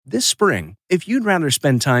This spring, if you'd rather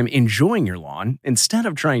spend time enjoying your lawn instead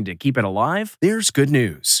of trying to keep it alive, there's good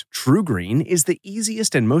news. TruGreen is the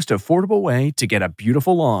easiest and most affordable way to get a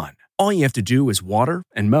beautiful lawn. All you have to do is water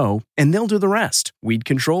and mow, and they'll do the rest. Weed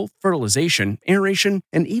control, fertilization, aeration,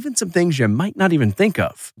 and even some things you might not even think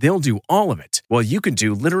of. They'll do all of it, while you can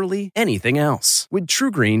do literally anything else. With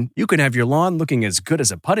TruGreen, you can have your lawn looking as good as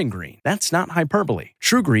a putting green. That's not hyperbole.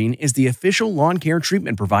 TruGreen is the official lawn care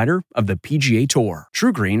treatment provider of the PGA Tour.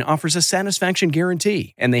 TruGreen offers a satisfaction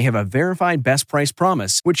guarantee, and they have a verified best price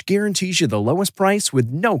promise, which guarantees you the lowest price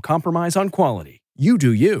with no compromise on quality. You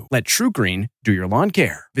do you. Let TruGreen do your lawn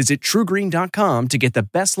care. Visit TruGreen.com to get the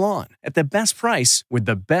best lawn at the best price with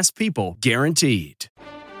the best people guaranteed.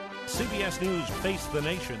 CBS News Face the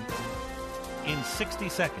Nation in 60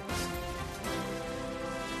 seconds.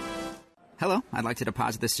 Hello, I'd like to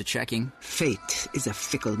deposit this to checking. Fate is a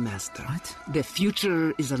fickle master. What? The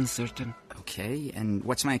future is uncertain. Okay, and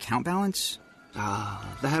what's my account balance?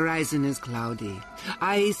 The horizon is cloudy.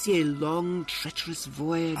 I see a long, treacherous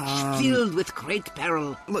voyage filled with great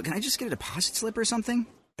peril. Look, can I just get a deposit slip or something?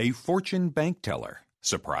 A Fortune bank teller.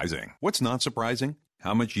 Surprising. What's not surprising?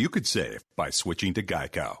 How much you could save by switching to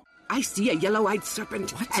Geico. I see a yellow-eyed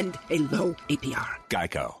serpent and a low APR.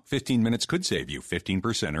 Geico. 15 minutes could save you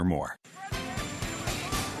 15% or more.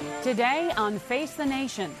 Today on Face the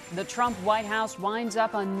Nation, the Trump White House winds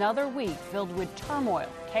up another week filled with turmoil,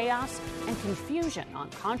 chaos, and confusion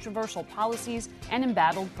on controversial policies and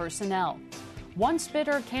embattled personnel. Once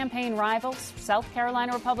bitter campaign rival, South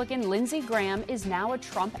Carolina Republican Lindsey Graham is now a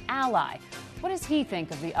Trump ally. What does he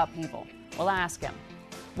think of the upheaval? We'll ask him.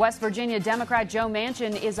 West Virginia Democrat Joe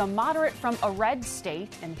Manchin is a moderate from a red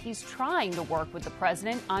state, and he's trying to work with the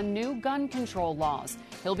president on new gun control laws.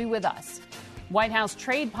 He'll be with us. White House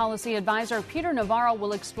Trade Policy Advisor Peter Navarro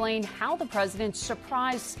will explain how the president's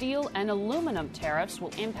surprise steel and aluminum tariffs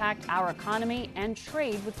will impact our economy and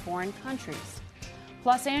trade with foreign countries.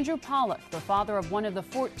 Plus, Andrew Pollack, the father of one of the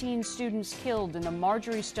 14 students killed in the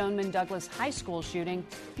Marjory Stoneman Douglas High School shooting,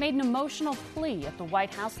 made an emotional plea at the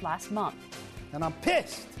White House last month. And I'm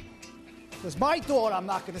pissed, because my daughter I'm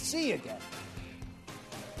not going to see again.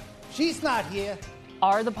 She's not here.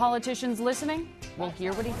 Are the politicians listening? We'll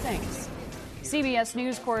hear what he thinks. CBS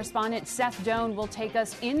News correspondent Seth Doane will take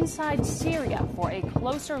us inside Syria for a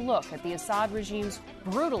closer look at the Assad regime's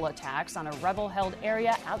brutal attacks on a rebel-held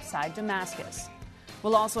area outside Damascus.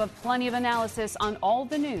 We'll also have plenty of analysis on all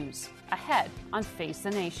the news ahead on Face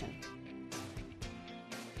the Nation.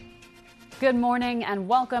 Good morning and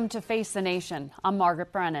welcome to Face the Nation. I'm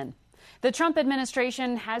Margaret Brennan. The Trump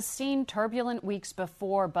administration has seen turbulent weeks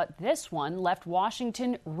before, but this one left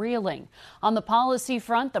Washington reeling. On the policy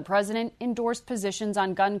front, the president endorsed positions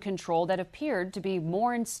on gun control that appeared to be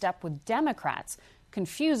more in step with Democrats,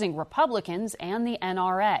 confusing Republicans and the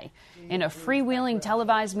NRA. In a freewheeling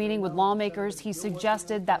televised meeting with lawmakers, he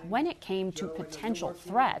suggested that when it came to potential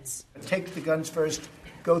threats, take the guns first,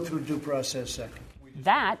 go through due process second.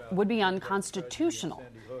 That would be unconstitutional.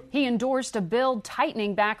 He endorsed a bill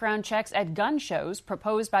tightening background checks at gun shows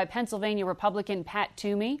proposed by Pennsylvania Republican Pat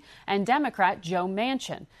Toomey and Democrat Joe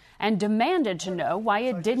Manchin, and demanded to know why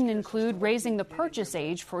it didn't include raising the purchase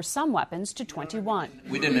age for some weapons to 21.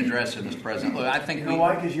 We didn't address it, Mr. President. Look, I think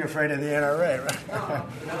why? Because you're afraid of the NRA,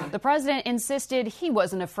 right? The president insisted he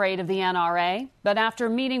wasn't afraid of the NRA, but after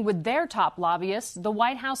meeting with their top lobbyists, the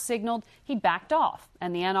White House signaled he backed off,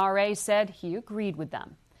 and the NRA said he agreed with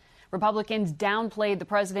them. Republicans downplayed the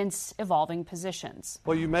president's evolving positions.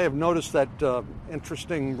 Well, you may have noticed that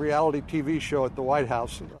interesting reality TV show at the White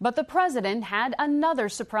House. But the president had another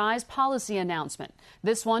surprise policy announcement,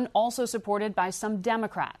 this one also supported by some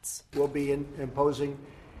Democrats. We'll be imposing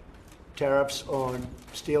tariffs on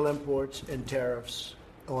steel imports and tariffs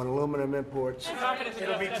on aluminum imports.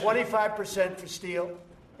 It'll be 25% for steel.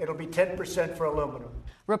 It'll be 10% for aluminum.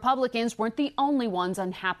 Republicans weren't the only ones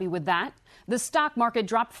unhappy with that. The stock market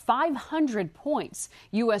dropped 500 points.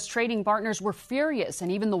 U.S. trading partners were furious,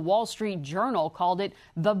 and even the Wall Street Journal called it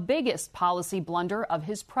the biggest policy blunder of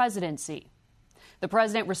his presidency. The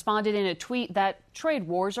president responded in a tweet that trade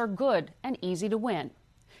wars are good and easy to win.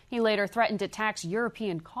 He later threatened to tax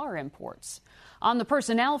European car imports. On the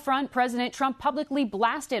personnel front, President Trump publicly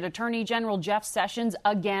blasted Attorney General Jeff Sessions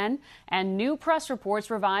again, and new press reports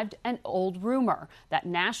revived an old rumor that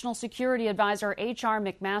National Security Advisor H.R.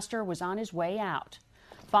 McMaster was on his way out.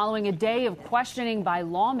 Following a day of questioning by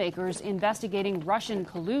lawmakers investigating Russian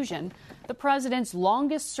collusion, the president's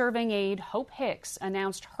longest-serving aide, Hope Hicks,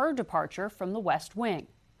 announced her departure from the West Wing.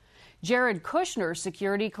 Jared Kushner's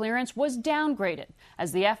security clearance was downgraded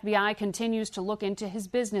as the FBI continues to look into his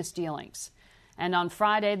business dealings. And on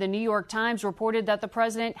Friday, the New York Times reported that the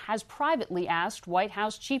president has privately asked White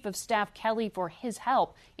House Chief of Staff Kelly for his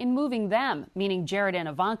help in moving them, meaning Jared and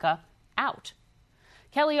Ivanka, out.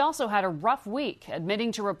 Kelly also had a rough week,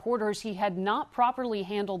 admitting to reporters he had not properly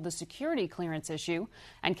handled the security clearance issue,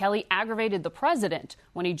 and Kelly aggravated the president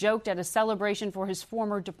when he joked at a celebration for his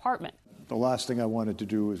former department. The last thing I wanted to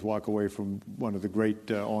do was walk away from one of the great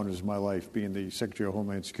honors of my life, being the Secretary of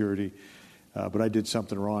Homeland Security, but I did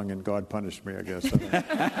something wrong and God punished me, I guess.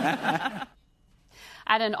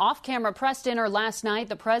 At an off-camera press dinner last night,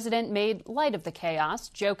 the president made light of the chaos,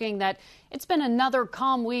 joking that it's been another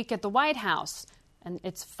calm week at the White House, and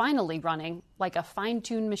it's finally running like a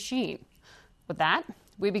fine-tuned machine. With that,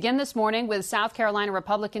 we begin this morning with South Carolina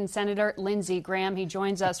Republican Senator Lindsey Graham. He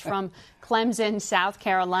joins us from Clemson, South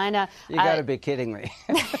Carolina. You got to be kidding me.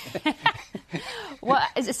 Well,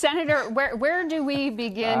 Senator, where do we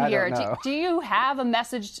begin here? Do you have a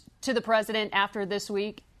message to the president after this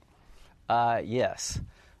week? Yes.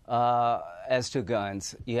 As to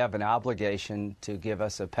guns, you have an obligation to give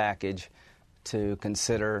us a package to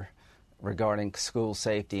consider regarding school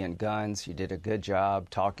safety and guns. You did a good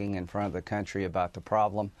job talking in front of the country about the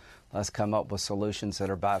problem. Let's come up with solutions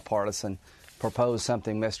that are bipartisan. Propose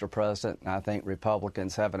something, Mr. President, and I think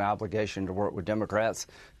Republicans have an obligation to work with Democrats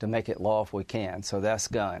to make it law if we can. So that's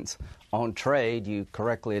guns. On trade, you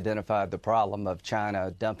correctly identified the problem of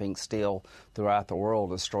China dumping steel throughout the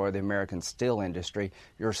world to destroy the American steel industry.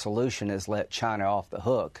 Your solution is let China off the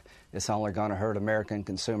hook. It's only going to hurt American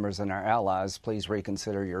consumers and our allies. Please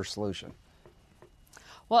reconsider your solution.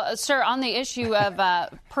 Well, sir, on the issue of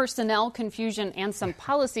personnel confusion and some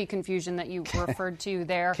policy confusion that you referred to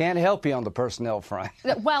there. Can't help you on the personnel front.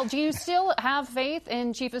 Well, do you still have faith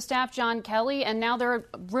in Chief of Staff John Kelly? And now there are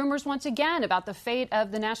rumors once again about the fate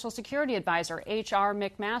of the National Security Advisor, H.R.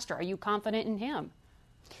 McMaster. Are you confident in him?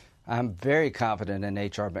 I'm very confident in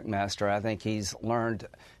H.R. McMaster. I think he's learned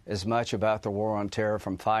as much about the war on terror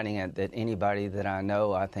from fighting it than anybody that I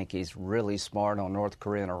know. I think he's really smart on North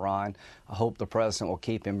Korea and Iran. I hope the president will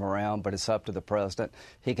keep him around, but it's up to the president.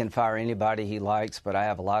 He can fire anybody he likes, but I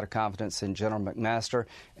have a lot of confidence in General McMaster.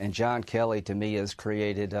 And John Kelly, to me, has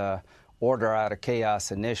created order out of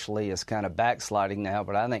chaos initially, is kind of backsliding now,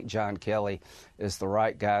 but I think John Kelly is the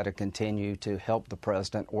right guy to continue to help the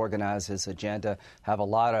president organize his agenda. Have a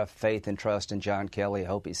lot of faith and trust in John Kelly. I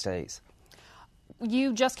hope he stays.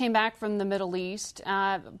 You just came back from the Middle East.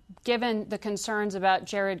 Given the concerns about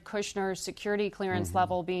Jared Kushner's security clearance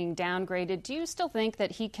level being downgraded, do you still think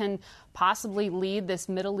that he can possibly lead this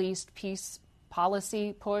Middle East peace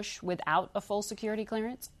policy push without a full security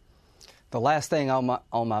clearance? The last thing on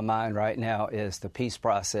my mind right now is the peace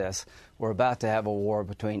process. We're about to have a war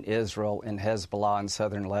between Israel and Hezbollah in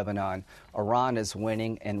southern Lebanon. Iran is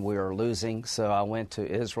winning and we are losing, so I went to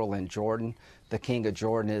Israel and Jordan. The King of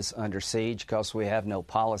Jordan is under siege because we have no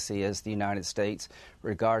policy as the United States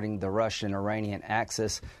regarding the Russian-Iranian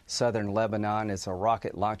axis. Southern Lebanon is a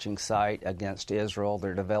rocket launching site against Israel.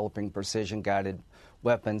 They're developing precision-guided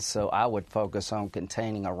weapons, so I would focus on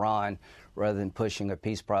containing Iran rather than pushing a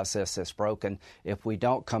peace process that's broken. If we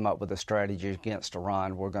don't come up with a strategy against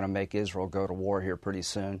Iran, we're going to make Israel go to war here pretty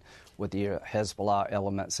soon with the Hezbollah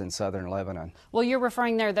elements in southern Lebanon. Well, you're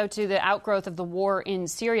referring there, though, to the outgrowth of the war in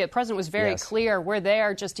Syria. The president was very clear. We're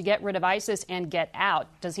there just to get rid of ISIS and get out.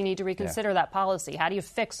 Does he need to reconsider that policy? How do you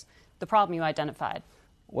fix the problem you identified?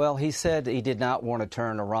 Well, he said he did not want to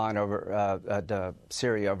turn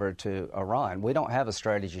Syria over to Iran. We don't have a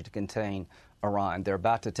strategy to contain Iran. They're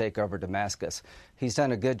about to take over Damascus. He's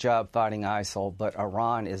done a good job fighting ISIL, but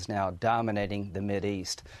Iran is now dominating the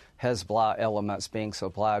Mideast. Hezbollah elements being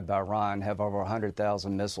supplied by Iran have over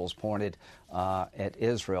 100,000 missiles pointed at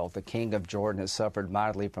Israel. The King of Jordan has suffered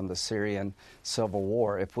mightily from the Syrian civil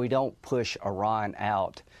war. If we don't push Iran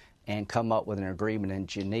out and come up with an agreement in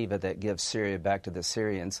Geneva that gives Syria back to the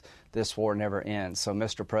Syrians, this war never ends. So,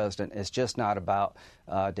 Mr. President, it's just not about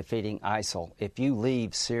defeating ISIL. If you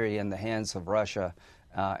leave Syria in the hands of Russia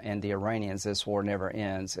and the Iranians, this war never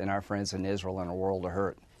ends, and our friends in Israel and the world are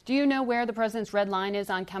hurt. Do you know where the president's red line is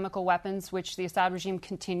on chemical weapons, which the Assad regime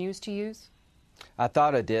continues to use? I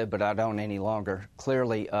thought I did, but I don't any longer.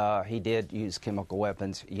 Clearly, he did use chemical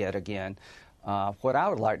weapons yet again. What I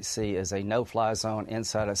would like to see is a no-fly zone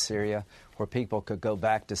inside of Syria where people could go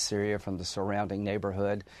back to Syria from the surrounding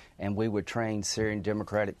neighborhood, and we would train Syrian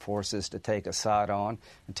Democratic Forces to take Assad on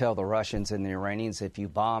and tell the Russians and the Iranians, if you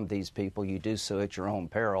bomb these people, you do so at your own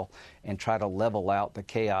peril, and try to level out the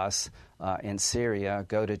chaos in Syria,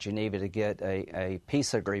 go to Geneva to get a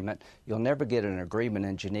peace agreement. You'll never get an agreement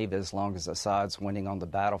in Geneva as long as Assad's winning on the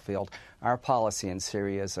battlefield. Our policy in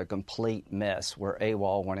Syria is a complete mess. We're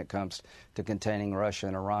AWOL when it comes to containing Russia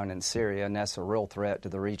and Iran in Syria, and that's a real threat to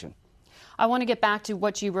the region. I want to get back to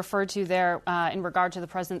what you referred to there in regard to the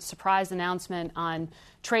president's surprise announcement on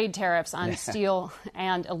trade tariffs on steel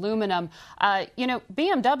and aluminum.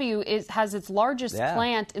 BMW has its largest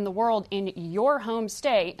plant in the world in your home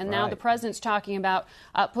state, and now the president's talking about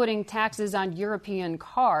putting taxes on European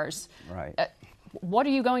cars. Right. What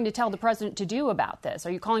are you going to tell the president to do about this?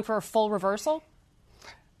 Are you calling for a full reversal?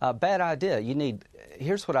 Bad idea.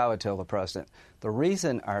 Here's what I would tell the president. The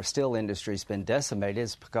reason our steel industry has been decimated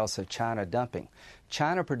is because of China dumping.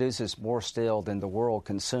 China produces more steel than the world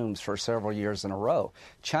consumes for several years in a row.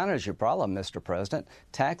 China is your problem, Mr. President.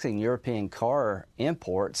 Taxing European car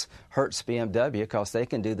imports hurts BMW because they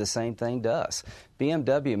can do the same thing to us.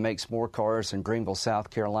 BMW makes more cars in Greenville, South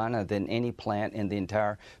Carolina than any plant in the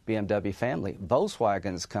entire BMW family.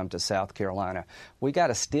 Volkswagens come to South Carolina. We got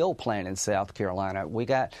a steel plant in South Carolina.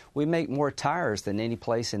 We make more tires than any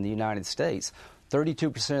place in the United States.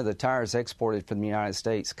 32% of the tires exported from the United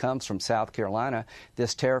States comes from South Carolina.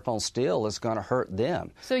 This tariff on steel is going to hurt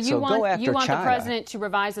them. So you want China. The president to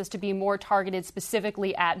revise this to be more targeted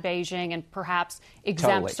specifically at Beijing and perhaps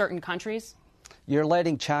exempt certain countries? You're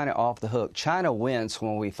letting China off the hook. China wins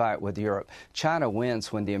when we fight with Europe. China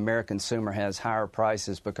wins when the American consumer has higher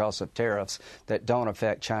prices because of tariffs that don't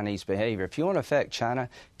affect Chinese behavior. If you want to affect China,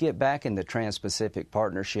 get back in the Trans-Pacific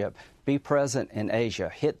Partnership. Be present in Asia.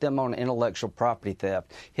 Hit them on intellectual property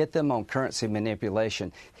theft. Hit them on currency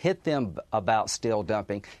manipulation. Hit them about steel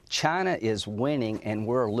dumping. China is winning and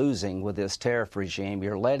we're losing with this tariff regime.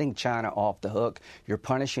 You're letting China off the hook. You're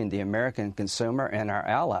punishing the American consumer and our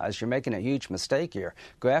allies. You're making a huge mistake here.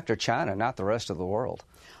 Go after China, not the rest of the world.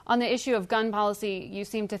 On the issue of gun policy, you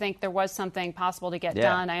seem to think there was something possible to get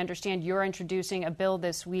done. I understand you're introducing a bill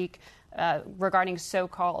this week regarding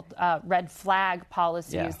so-called red flag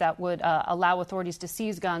policies that would allow authorities to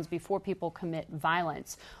seize guns before people commit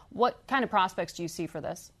violence. What kind of prospects do you see for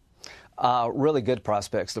this? Really good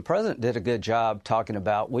prospects. The president did a good job talking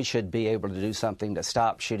about we should be able to do something to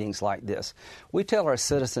stop shootings like this. We tell our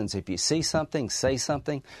citizens, if you see something, say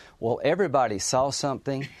something. Well, everybody saw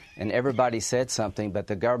something and everybody said something, but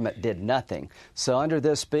the government did nothing. So under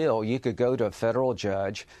this bill, you could go to a federal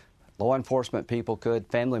judge, law enforcement people could,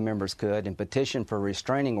 family members could, and petition for a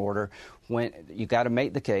restraining order when you got to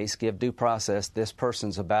make the case, give due process. This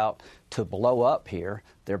person's about to blow up here.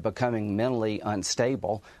 They're becoming mentally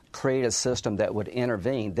unstable. Create a system that would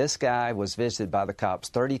intervene. This guy was visited by the cops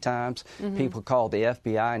 30 times. People called the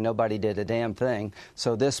FBI. Nobody did a damn thing.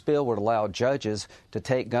 So this bill would allow judges to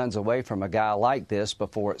take guns away from a guy like this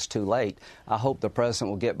before it's too late. I hope the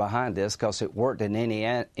president will get behind this because it worked in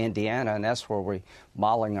Indiana, and that's where we're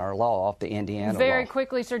modeling our law off the Indiana law. Very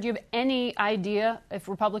quickly, sir, do you have any idea if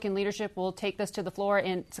Republican leadership will take this to the floor?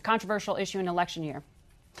 And it's a controversial issue in election year.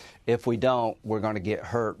 If we don't, we're going to get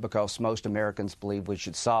hurt because most Americans believe we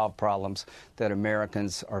should solve problems that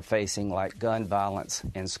Americans are facing, like gun violence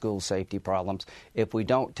and school safety problems. If we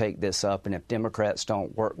don't take this up and if Democrats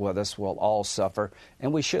don't work with us, we'll all suffer,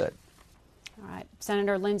 and we should. All right.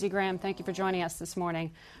 Senator Lindsey Graham, thank you for joining us this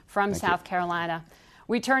morning from South Carolina.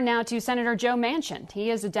 We turn now to Senator Joe Manchin. He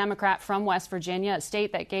is a Democrat from West Virginia, a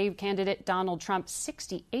state that gave candidate Donald Trump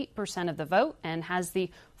 68% of the vote and has the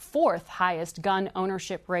fourth highest gun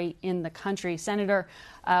ownership rate in the country. Senator,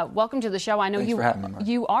 welcome to the show. I know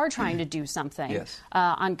you are trying to do something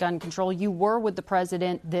on gun control. You were with the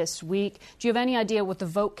president this week. Do you have any idea what the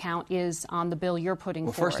vote count is on the bill you're putting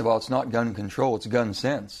forward? Well, first of all, it's not gun control, it's gun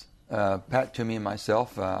sense. Pat Toomey and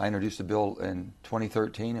myself, I introduced the bill in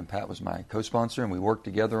 2013, and Pat was my co-sponsor, and we worked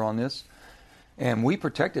together on this. And we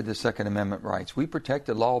protected the Second Amendment rights. We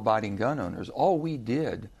protected law-abiding gun owners. All we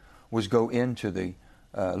did was go into the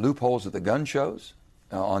loopholes of the gun shows,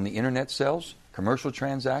 on the internet sales, commercial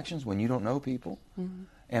transactions when you don't know people,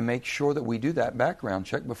 and make sure that we do that background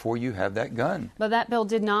check before you have that gun. But that bill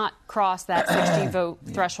did not cross that 60-vote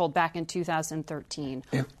threshold back in 2013.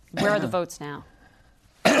 Where are the votes now?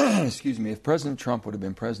 Excuse me, if President Trump would have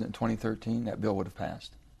been president in 2013, that bill would have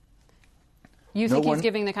passed. You think he's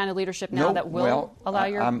giving the kind of leadership now that will allow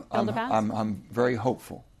your bill to pass? I'm very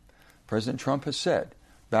hopeful. President Trump has said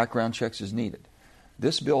background checks is needed.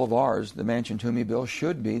 This bill of ours, the Manchin-Toomey bill,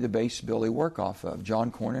 should be the base bill they work off of.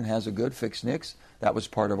 John Cornyn has a good fix nix. That was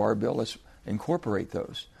part of our bill. incorporate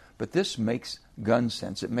those. But this makes gun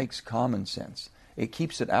sense. It makes common sense. It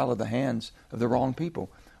keeps it out of the hands of the wrong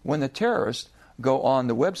people. When the terrorists go on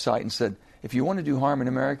the website and said, if you want to do harm in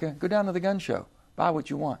America, go down to the gun show. Buy what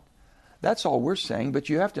you want. That's all we're saying, but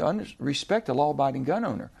you have to respect a law-abiding gun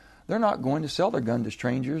owner. They're not going to sell their gun to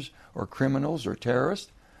strangers or criminals or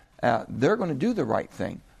terrorists. They're going to do the right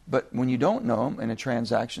thing. But when you don't know them and a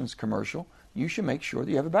transaction's commercial, you should make sure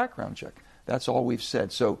that you have a background check. That's all we've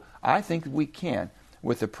said. So I think we can,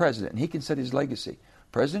 with the president, and he can set his legacy.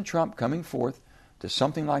 President Trump coming forth to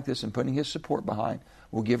something like this and putting his support behind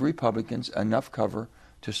will give Republicans enough cover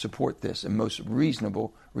to support this in the most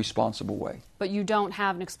reasonable, responsible way. But you don't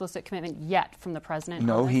have an explicit commitment yet from the president?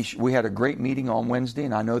 No, we had a great meeting on Wednesday,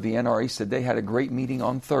 and I know the NRA said they had a great meeting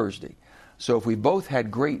on Thursday. So if we both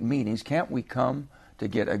had great meetings, can't we come to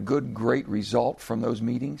get a good, great result from those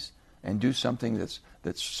meetings and do something that's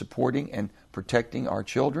supporting and protecting our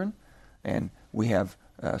children? And we have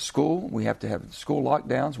school, we have to have school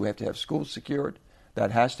lockdowns, we have to have schools secured.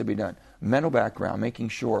 That has to be done. Mental background, making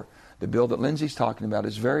sure the bill that Lindsay's talking about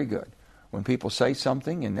is very good. When people say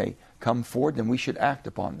something and they come forward, then we should act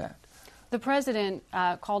upon that. The president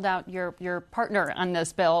called out your partner on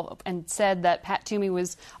this bill and said that Pat Toomey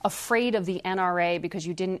was afraid of the NRA because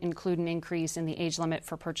you didn't include an increase in the age limit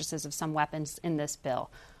for purchases of some weapons in this bill.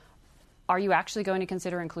 Are you actually going to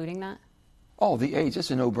consider including that? Oh, the age, that's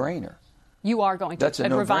a no-brainer. You are going to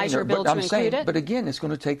revise your bill to include it? But again, it's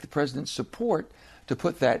going to take the president's support to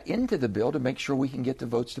put that into the bill to make sure we can get the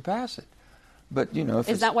votes to pass it. But, you know,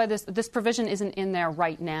 is that why this provision isn't in there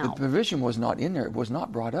right now? The provision was not in there. It was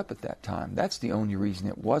not brought up at that time. That's the only reason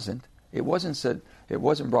it wasn't. It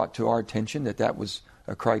wasn't brought to our attention that was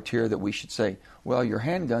a criteria that we should say, well, your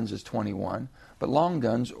handguns is 21, but long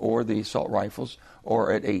guns or the assault rifles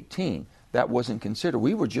are at 18. That wasn't considered.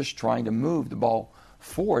 We were just trying to move the ball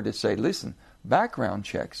forward to say, listen, background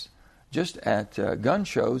checks just at gun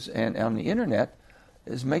shows and on the internet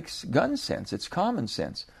makes gun sense. It's common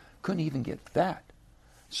sense. Couldn't even get that.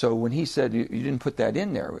 So when he said you didn't put that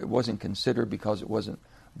in there, it wasn't considered because it wasn't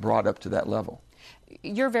brought up to that level.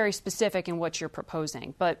 You're very specific in what you're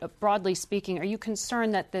proposing, but broadly speaking, are you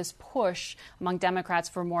concerned that this push among Democrats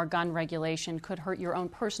for more gun regulation could hurt your own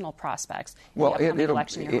personal prospects in the upcoming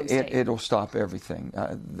election in your home state? It'll stop everything.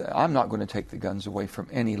 I'm not going to take the guns away from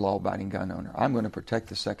any law-abiding gun owner. I'm going to protect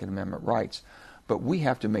the Second Amendment rights, but we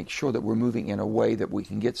have to make sure that we're moving in a way that we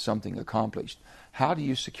can get something accomplished. How do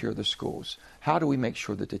you secure the schools? How do we make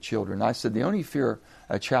sure that the children... I said the only fear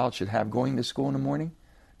a child should have going to school in the morning,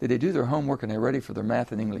 that they do their homework and they're ready for their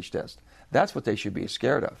math and English test. That's what they should be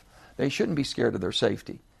scared of. They shouldn't be scared of their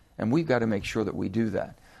safety. And we've got to make sure that we do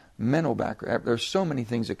that. Mental background, there's so many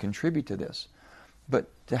things that contribute to this. But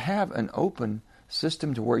to have an open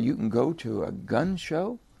system to where you can go to a gun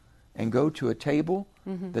show and go to a table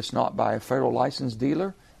that's not by a federal licensed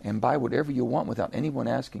dealer and buy whatever you want without anyone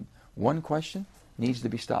asking one question, needs to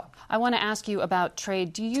be stopped. I want to ask you about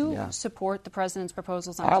trade. Do you support the president's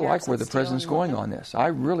proposals on tariffs? I like where the president's going on this. I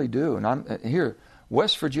really do. And I'm here,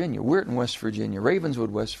 West Virginia, we're in West Virginia,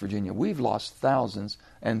 Ravenswood, West Virginia. We've lost thousands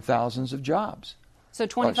and thousands of jobs. So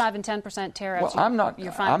 25 and 10% tariffs. Well, I'm not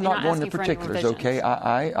going to for particulars, okay?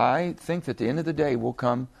 I think that at the end of the day we'll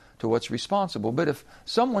come to what's responsible. But if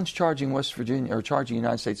someone's charging West Virginia or charging the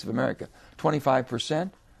United States of America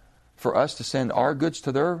 25% for us to send our goods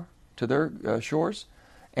to their shores,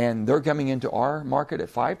 and they're coming into our market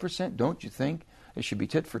at 5%, don't you think it should be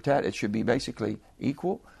tit for tat? It should be basically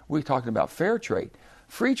equal. We're talking about fair trade.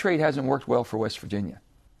 Free trade hasn't worked well for West Virginia.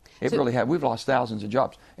 It really has. We've lost thousands of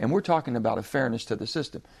jobs, and we're talking about a fairness to the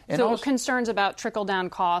system. And so concerns about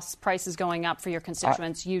trickle-down costs, prices going up for your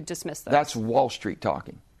constituents, you dismiss those? That's Wall Street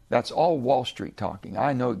talking. That's all Wall Street talking.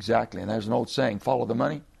 I know exactly, and there's an old saying, follow the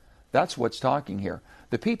money. That's what's talking here.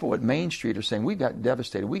 The people at Main Street are saying, we got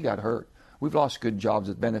devastated, we got hurt, we've lost good jobs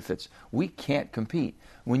with benefits, we can't compete.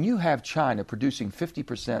 When you have China producing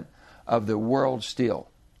 50% of the world's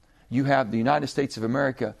steel, you have the United States of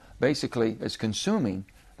America basically is consuming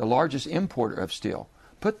the largest importer of steel.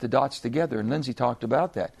 Put the dots together, and Lindsay talked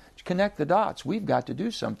about that. Connect the dots. We've got to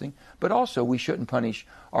do something, but also we shouldn't punish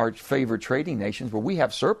our favored trading nations where we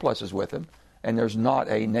have surpluses with them, and there's not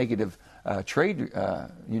a negative trade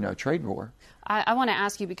war. I want to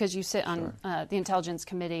ask you, because you sit on the Intelligence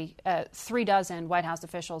Committee, 36 White House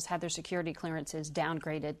officials had their security clearances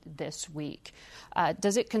downgraded this week.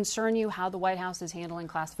 Does it concern you how the White House is handling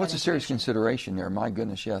classified What's a serious consideration there? My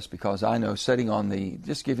goodness, yes, because I know sitting on the,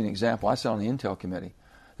 just give you an example, I sit on the Intel Committee.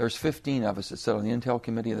 There's 15 of us that sit on the Intel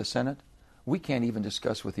Committee of the Senate. We can't even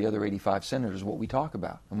discuss with the other 85 senators what we talk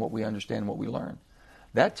about and what we understand and what we learn.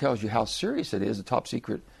 That tells you how serious it is, the top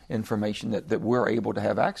secret information that we're able to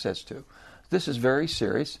have access to. This is very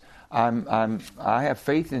serious. I have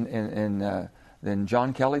faith in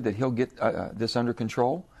John Kelly that he'll get this under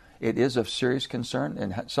control. It is of serious concern,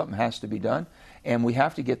 and something has to be done. And we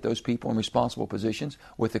have to get those people in responsible positions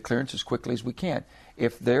with the clearance as quickly as we can.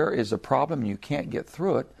 If there is a problem and you can't get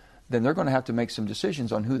through it, then they're going to have to make some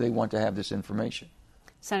decisions on who they want to have this information.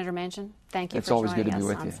 Senator Manchin, thank you it's for always joining good to be us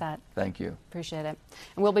with on you. set. Thank you. Appreciate it.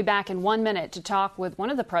 And we'll be back in 1 minute to talk with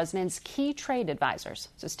one of the president's key trade advisors.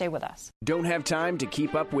 So stay with us. Don't have time to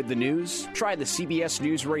keep up with the news? Try the CBS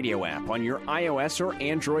News Radio app on your iOS or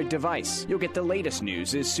Android device. You'll get the latest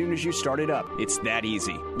news as soon as you start it up. It's that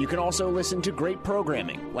easy. You can also listen to great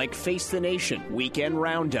programming like Face the Nation, Weekend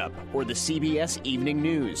Roundup, or the CBS Evening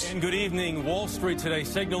News. And good evening. Wall Street today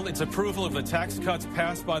signaled its approval of the tax cuts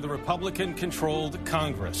passed by the Republican-controlled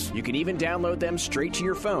Congress. You can even download them straight to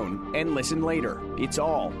your phone and listen later. It's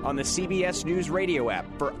all on the CBS News Radio app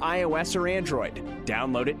for iOS or Android.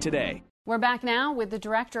 Download it today. We're back now with the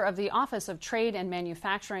Director of the Office of Trade and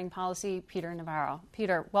Manufacturing Policy, Peter Navarro.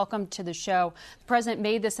 Peter, welcome to the show. The President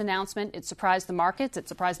made this announcement. It surprised the markets. It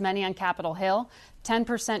surprised many on Capitol Hill.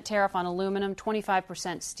 10% tariff on aluminum,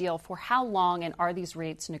 25% steel. For how long, and are these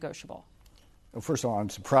rates negotiable? Well, first of all, I'm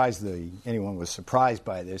surprised anyone was surprised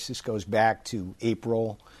by this. This goes back to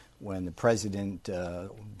April, when the President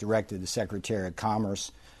directed the Secretary of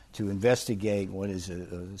Commerce to investigate what is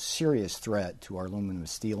a serious threat to our aluminum and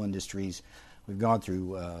steel industries. We've gone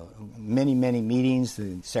through many, many meetings.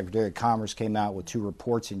 The Secretary of Commerce came out with 2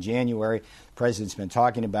 reports in January. The President's been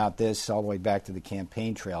talking about this all the way back to the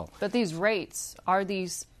campaign trail. But these rates, are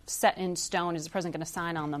these set in stone? Is the President going to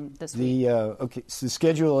sign on them this week? Okay, so the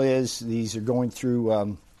schedule is these are going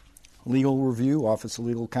through legal review, Office of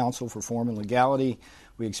Legal Counsel for Form and Legality.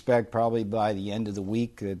 We expect probably by the end of the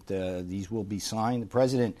week that these will be signed. The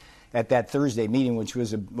President, at that Thursday meeting, which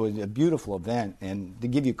was a beautiful event, and to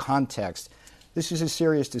give you context, this is a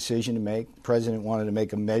serious decision to make. The President wanted to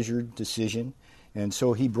make a measured decision, and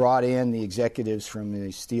so he brought in the executives from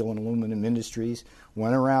the steel and aluminum industries,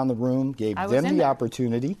 went around the room, gave them the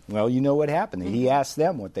opportunity. Well, you know what happened. Mm-hmm. He asked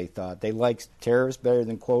them what they thought. They liked tariffs better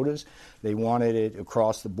than quotas. They wanted it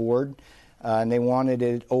across the board. And they wanted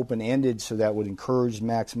it open-ended so that would encourage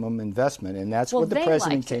maximum investment. And that's what the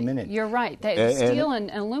President came in. You're right. Steel and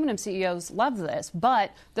aluminum CEOs love this. But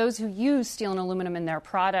those who use steel and aluminum in their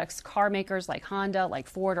products, car makers like Honda, like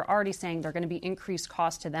Ford, are already saying they're going to be increased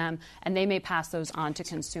costs to them, and they may pass those on to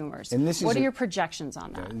consumers. What are your projections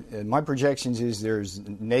on that? My projections is there's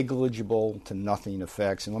negligible to nothing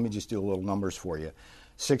effects. And let me just do a little numbers for you.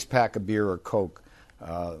 6-pack of beer or Coke,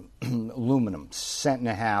 aluminum,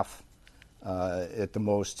 $1.50 at the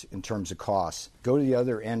most in terms of costs. Go to the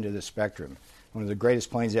other end of the spectrum. One of the greatest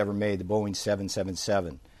planes ever made, the Boeing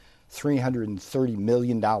 777, $330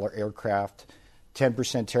 million aircraft,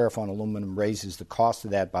 10% tariff on aluminum raises the cost of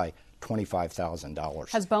that by $25,000.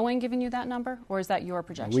 Has Boeing given you that number, or is that your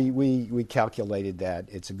projection? We calculated that.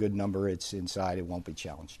 It's a good number. It's inside. It won't be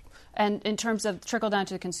challenged. And in terms of trickle down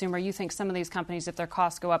to the consumer, you think some of these companies, if their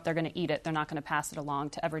costs go up, they're going to eat it. They're not going to pass it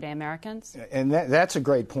along to everyday Americans? And that's a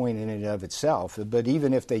great point in and of itself. But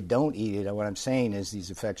even if they don't eat it, what I'm saying is these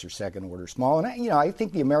effects are second order small. And I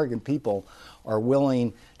think the American people are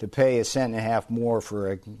willing to pay $1.50 more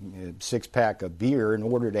for a 6-pack of beer in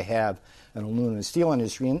order to have an aluminum and steel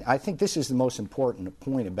industry. And I think this is the most important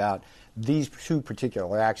point about these 2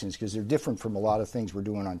 particular actions, because they're different from a lot of things we're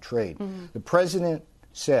doing on trade. Mm-hmm. The President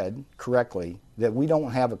said correctly that we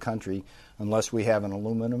don't have a country unless we have an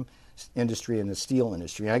aluminum industry and the steel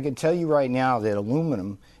industry. And I can tell you right now that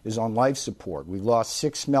aluminum is on life support. We've lost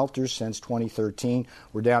 6 smelters since 2013.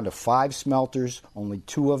 We're down to 5 smelters. Only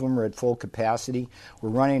 2 of them are at full capacity. We're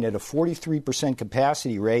running at a 43%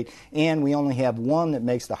 capacity rate, and we only have 1 that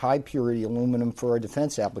makes the high purity aluminum for our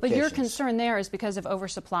defense applications. But your concern there is because of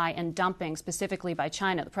oversupply and dumping, specifically by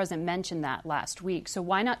China. The President mentioned that last week. So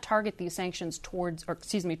why not target these sanctions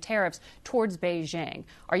tariffs towards Beijing?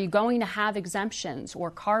 Are you going to have exemptions or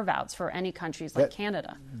carve-outs for any countries like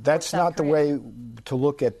Canada? That's not the way to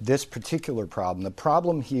look at this particular problem. The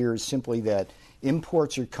problem here is simply that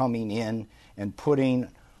imports are coming in and putting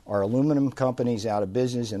our aluminum companies out of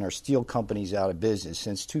business and our steel companies out of business.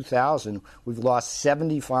 Since 2000, we've lost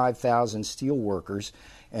 75,000 steel workers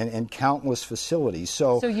and countless facilities.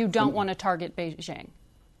 So you don't want to target Beijing?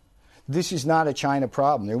 This is not a China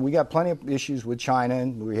problem. We got plenty of issues with China.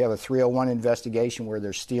 And we have a 301 investigation where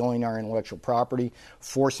they're stealing our intellectual property,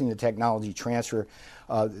 forcing the technology transfer.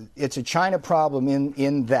 It's a China problem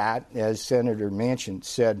in that, as Senator Manchin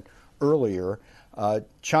said earlier,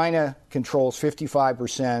 China controls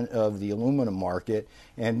 55% of the aluminum market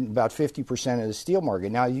and about 50% of the steel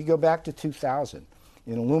market. Now, you go back to 2000.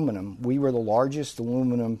 In aluminum, we were the largest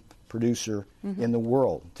aluminum producer in the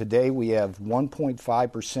world. Today, we have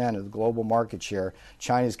 1.5% of the global market share.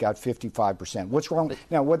 China's got 55%. What's wrong?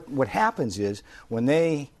 Now, what happens is when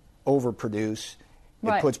they overproduce,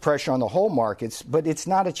 it puts pressure on the whole markets, but it's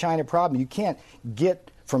not a China problem. You can't get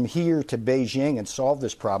from here to Beijing and solve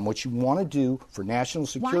this problem. What you want to do for national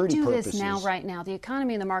security purposes. Why do this now, right now? The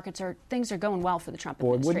economy and the markets things are going well for the Trump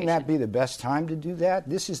administration. Wouldn't that be the best time to do that?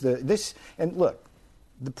 And look,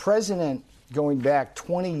 the president, going back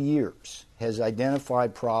 20 years, has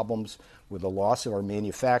identified problems with the loss of our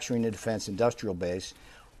manufacturing and defense industrial base.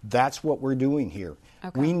 That's what we're doing here.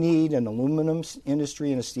 Okay. We need an aluminum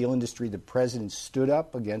industry and a steel industry. The president stood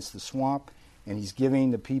up against the swamp, and he's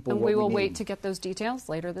giving the people what we need. And we will wait to get those details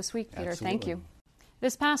later this week, Peter. Absolutely. Thank you.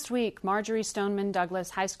 This past week, Marjory Stoneman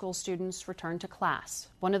Douglas high school students returned to class.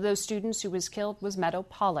 One of those students who was killed was Meadow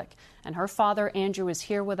Pollack, and her father, Andrew, is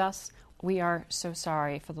here with us. We are so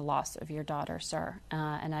sorry for the loss of your daughter, sir,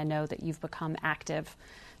 and I know that you've become active.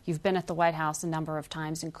 You've been at the White House a number of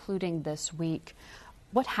times, including this week.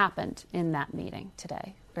 What happened in that meeting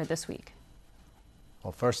today, or this week?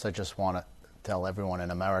 Well, first, I just want to tell everyone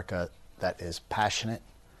in America that is passionate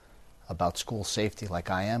about school safety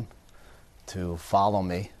like I am to follow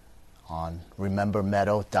me on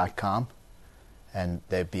remembermeadow.com, and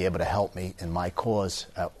they'd be able to help me in my cause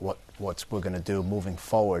at what we're going to do moving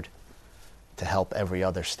forward to help every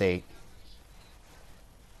other state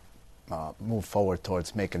move forward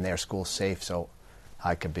towards making their schools safe, so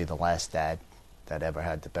I could be the last dad that ever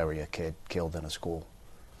had to bury a kid killed in a school.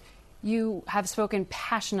 You have spoken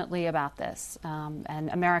passionately about this, and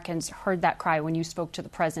Americans heard that cry when you spoke to the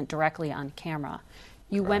president directly on camera.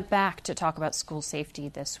 You went back to talk about school safety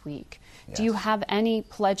this week. Yes. Do you have any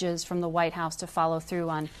pledges from the White House to follow through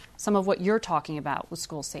on some of what you're talking about with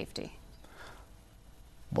school safety?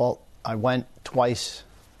 Well, I went twice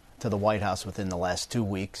to the White House within the last 2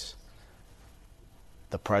 weeks.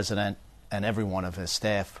 The president and every one of his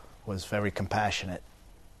staff was very compassionate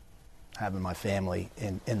having my family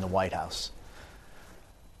in the White House.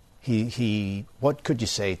 What could you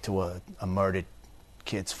say to a murdered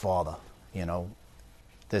kid's father? You know,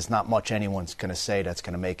 there's not much anyone's going to say that's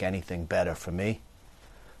going to make anything better for me.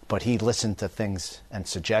 But he listened to things and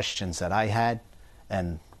suggestions that I had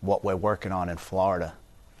and what we're working on in Florida.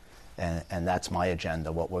 And that's my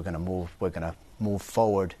agenda, what we're going to move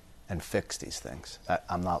forward and fix these things.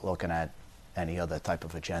 I'm not looking at any other type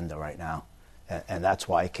of agenda right now. And that's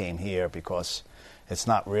why I came here, because it's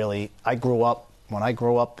not really, when I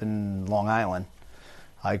grew up in Long Island,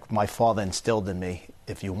 my father instilled in me,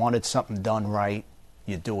 if you wanted something done right,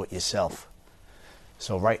 you do it yourself.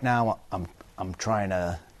 So right now, I'm trying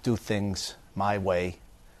to do things my way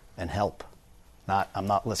and help. I'm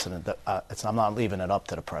not listening. I'm not leaving it up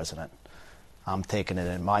to the president. I'm taking it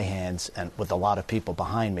in my hands and with a lot of people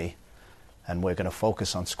behind me, and we're going to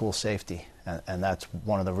focus on school safety. And that's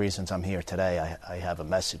one of the reasons I'm here today. I have a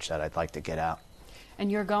message that I'd like to get out.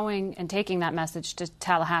 And you're going and taking that message to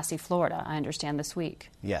Tallahassee, Florida, I understand, this week.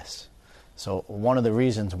 Yes. So one of the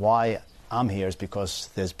reasons why I'm here is because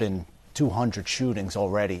there's been 200 shootings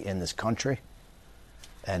already in this country,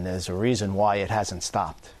 and there's a reason why it hasn't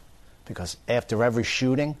stopped. Because after every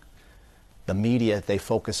shooting, the media, they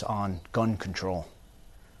focus on gun control.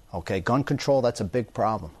 Okay, gun control, that's a big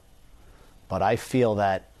problem. But I feel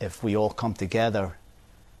that if we all come together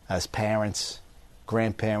as parents,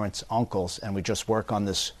 grandparents, uncles, and we just work on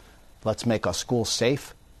this, let's make our schools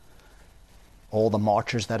safe. All the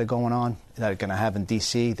marchers that are going on, that are going to have in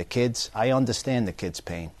D.C., the kids, I understand the kids'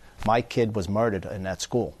 pain. My kid was murdered in that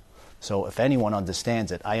school. So if anyone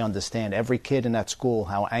understands it, I understand every kid in that school,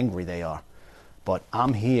 how angry they are. But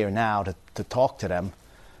I'm here now to talk to them,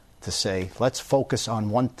 to say, let's focus on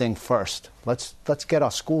one thing first. Let's get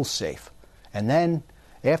our schools safe. And then,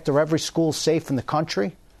 after every school's safe in the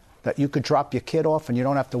country, that you could drop your kid off and you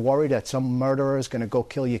don't have to worry that some murderer is going to go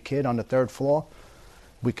kill your kid on the 3rd floor,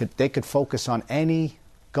 they could focus on any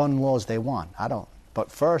gun laws they want. I don't.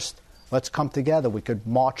 But first, let's come together. We could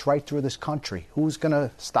march right through this country. Who's going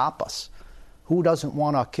to stop us? Who doesn't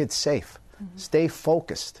want our kids safe? Mm-hmm. Stay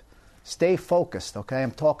focused. Stay focused, okay?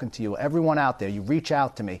 I'm talking to you. Everyone out there, you reach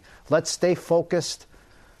out to me. Let's stay focused.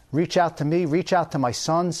 Reach out to me. Reach out to my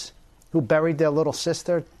sons who buried their little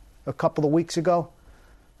sister a couple of weeks ago.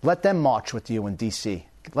 Let them march with you in D.C.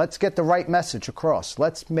 Let's get the right message across.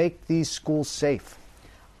 Let's make these schools safe.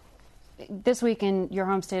 This week in your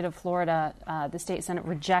home state of Florida, the state Senate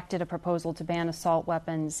rejected a proposal to ban assault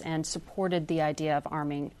weapons and supported the idea of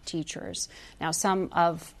arming teachers. Now, some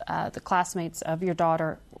of the classmates of your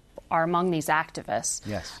daughter are among these activists.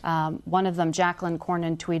 Yes. One of them, Jacqueline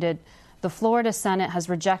Cornyn, tweeted, "The Florida Senate has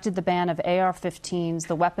rejected the ban of AR-15s,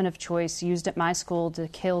 the weapon of choice used at my school to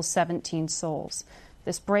kill 17 souls.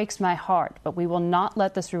 This breaks my heart, but we will not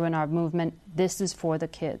let this ruin our movement. This is for the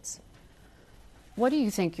kids." What do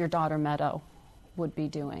you think your daughter Meadow would be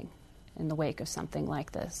doing in the wake of something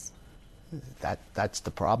like this? That's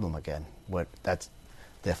the problem again.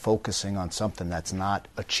 They're focusing on something that's not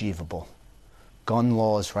achievable. Gun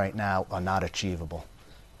laws right now are not achievable.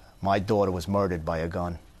 My daughter was murdered by a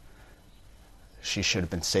gun. She should have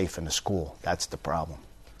been safe in the school. That's the problem.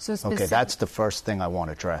 Okay, that's the first thing I want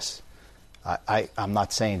to address. I'm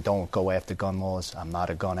not saying don't go after gun laws. I'm not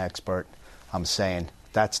a gun expert. I'm saying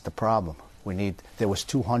that's the problem. There was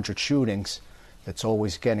 200 shootings. That's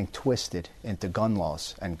always getting twisted into gun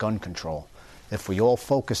laws and gun control. If we all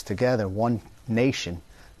focus together, one nation,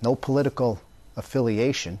 no political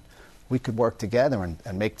affiliation, we could work together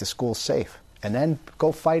and make the schools safe. And then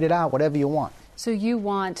go fight it out, whatever you want. So you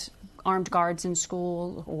want armed guards in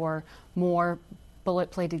school or more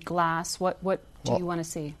bullet-plated glass? What do you want to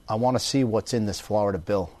see? I want to see what's in this Florida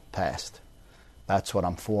bill passed. That's what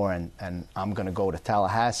I'm for, and I'm going to go to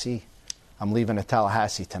Tallahassee. I'm leaving to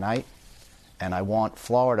Tallahassee tonight, and I want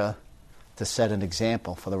Florida to set an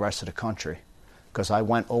example for the rest of the country, because I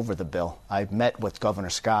went over the bill. I met with Governor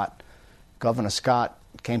Scott. Governor Scott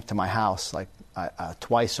came to my house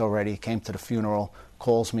twice already, came to the funeral,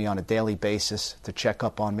 calls me on a daily basis to check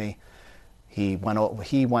up on me. He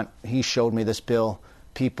showed me this bill.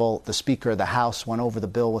 The Speaker of the House went over the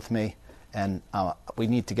bill with me, and we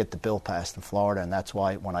need to get the bill passed in Florida, and that's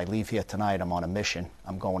why when I leave here tonight, I'm on a mission.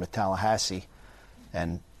 I'm going to Tallahassee,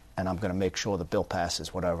 and I'm going to make sure the bill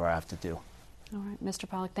passes, whatever I have to do. All right, Mr.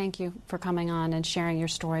 Pollack, thank you for coming on and sharing your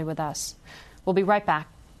story with us. We'll be right back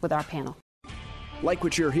with our panel. Like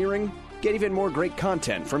what you're hearing? Get even more great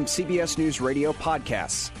content from CBS News Radio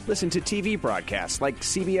podcasts. Listen to TV broadcasts like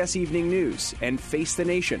CBS Evening News and Face the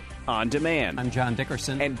Nation on demand. I'm John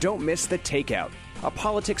Dickerson. And don't miss The Takeout, a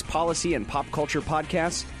politics, policy, and pop culture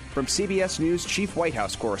podcast from CBS News Chief White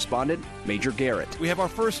House correspondent Major Garrett. We have our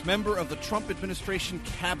first member of the Trump administration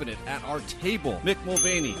cabinet at our table, Mick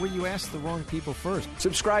Mulvaney. Well, you asked the wrong people first.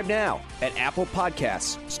 Subscribe now at Apple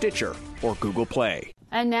Podcasts, Stitcher, or Google Play.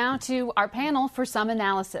 And now to our panel for some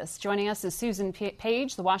analysis. Joining us is Susan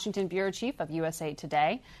Page, the Washington bureau chief of USA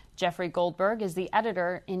Today. Jeffrey Goldberg is the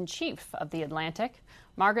editor-in-chief of The Atlantic.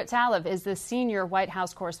 Margaret Talev is the senior White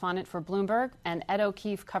House correspondent for Bloomberg. And Ed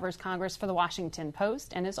O'Keefe covers Congress for The Washington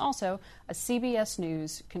Post and is also a CBS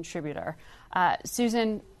News contributor.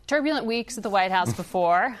 Susan, turbulent weeks at the White House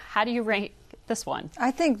before. How do you rate this one?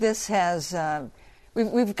 I think this has...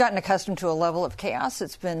 We've gotten accustomed to a level of chaos.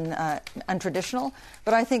 It's been untraditional,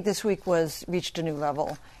 but I think this week reached a new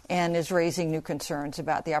level and is raising new concerns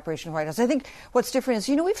about the operation of the White House. I think what's different is,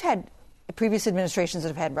 we've had previous administrations that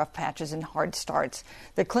have had rough patches and hard starts.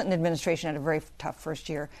 The Clinton administration had a very tough first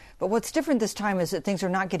year. But what's different this time is that things are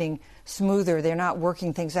not getting smoother. They're not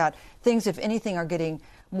working things out. Things, if anything, are getting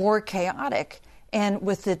more chaotic. And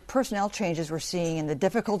with the personnel changes we're seeing and the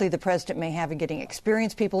difficulty the president may have in getting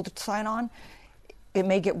experienced people to sign on, it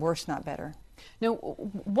may get worse, not better. Now,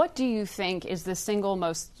 what do you think is the single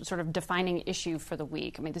most sort of defining issue for the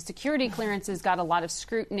week? I mean, the security clearances got a lot of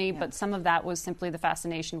scrutiny, but some of that was simply the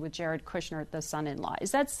fascination with Jared Kushner, the son-in-law.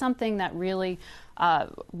 Is that something that really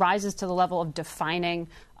rises to the level of defining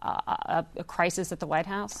a crisis at the White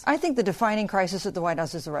House? I think the defining crisis at the White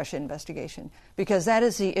House is the Russia investigation, because that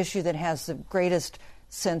is the issue that has the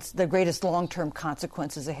greatest long-term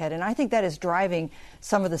consequences ahead. And I think that is driving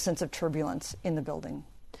some of the sense of turbulence in the building.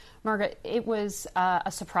 Margaret, it was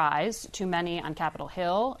a surprise to many on Capitol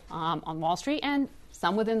Hill, on Wall Street, and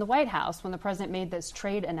some within the White House when the president made this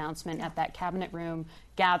trade announcement at that cabinet room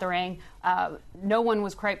gathering. No one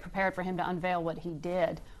was quite prepared for him to unveil what he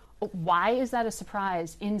did. Why is that a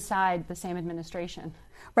surprise inside the same administration?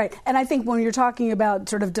 Right. And I think when you're talking about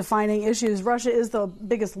sort of defining issues, Russia is the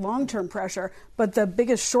biggest long-term pressure, but the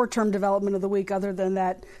biggest short-term development of the week, other than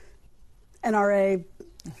that NRA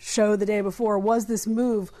show the day before, was this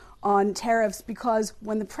move on tariffs, because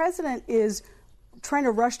when the president is trying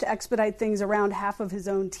to rush to expedite things around half of his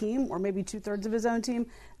own team, or maybe 2/3 of his own team,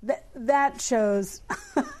 that shows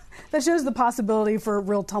that shows the possibility for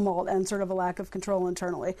real tumult and sort of a lack of control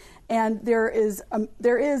internally. And there is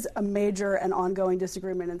a major and ongoing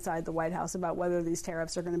disagreement inside the White House about whether these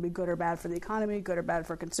tariffs are going to be good or bad for the economy, good or bad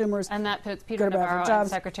for consumers. And that puts Peter Navarro and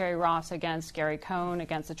Secretary Ross against Gary Cohn,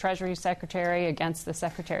 against the Treasury Secretary, against the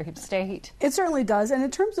Secretary of State. It certainly does. And in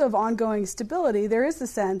terms of ongoing stability, there is the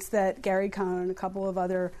sense that Gary Cohn and a couple of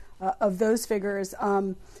other of those figures,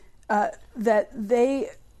 that they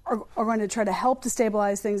are going to try to help to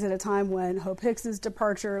stabilize things at a time when Hope Hicks's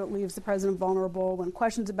departure leaves the president vulnerable, when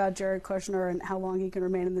questions about Jared Kushner and how long he can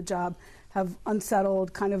remain in the job have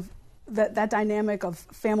unsettled kind of that dynamic of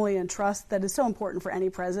family and trust that is so important for any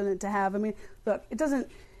president to have. I mean, look, it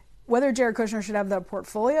doesn't. Whether Jared Kushner should have that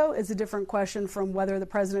portfolio is a different question from whether the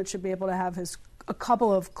president should be able to have a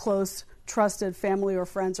couple of close, trusted family or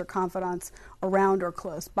friends or confidants around or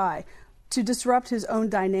close by. To disrupt his own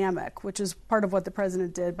dynamic, which is part of what the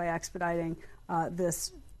president did by expediting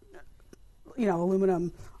this,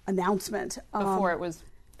 aluminum announcement before it was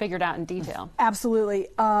figured out in detail. Absolutely,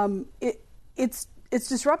 it's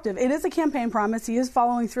disruptive. It is a campaign promise. He is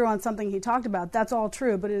following through on something he talked about. That's all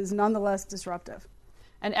true, but it is nonetheless disruptive.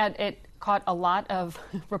 And it caught a lot of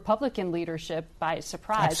Republican leadership by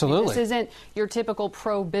surprise. Absolutely. This isn't your typical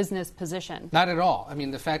pro-business position. Not at all. I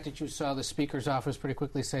mean, the fact that you saw the Speaker's office pretty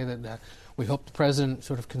quickly say that we hope the president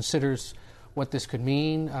sort of considers what this could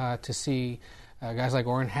mean to see guys like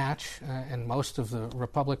Orrin Hatch and most of the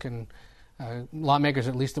Republican lawmakers,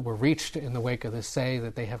 at least that were reached in the wake of this, say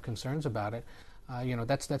that they have concerns about it.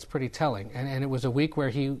 That's pretty telling. And it was a week where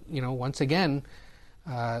he, once again,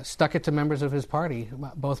 stuck it to members of his party,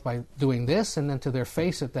 both by doing this and then to their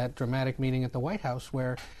face at that dramatic meeting at the White House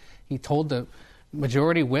where he told the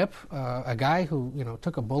majority whip, a guy who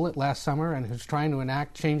took a bullet last summer and who's trying to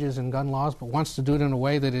enact changes in gun laws but wants to do it in a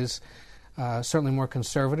way that is certainly more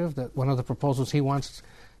conservative, that one of the proposals he wants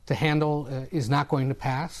to handle is not going to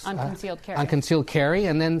pass. On concealed carry. On concealed carry,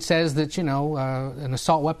 and then says that, an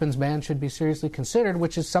assault weapons ban should be seriously considered,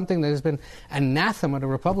 which is something that has been anathema to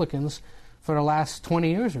Republicans for the last 20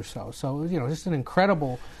 years or so. So, just an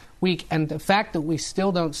incredible week. And the fact that we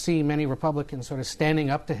still don't see many Republicans sort of standing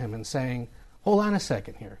up to him and saying, hold on a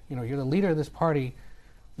second here. You're the leader of this party.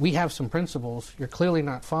 We have some principles. You're clearly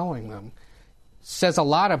not following them. Says a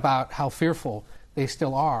lot about how fearful they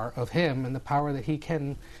still are of him and the power that he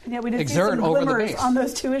can exert over the base. On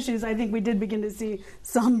those two issues, I think we did begin to see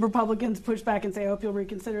some Republicans push back and say, I hope you'll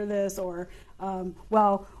reconsider this, or, I'm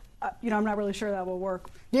not really sure that will work.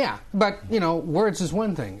 Yeah, but, words is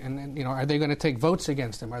one thing. And are they going to take votes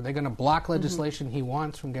against him? Are they going to block legislation he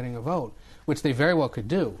wants from getting a vote, which they very well could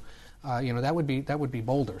do? That would be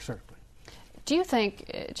bolder, certainly. Do you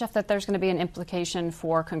think, Jeff, that there's going to be an implication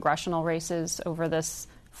for congressional races over this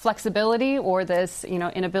flexibility or this,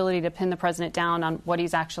 inability to pin the president down on what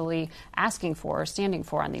he's actually asking for or standing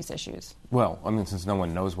for on these issues? Well, since no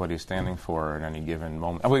one knows what he's standing for at any given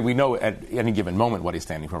moment. We know at any given moment what he's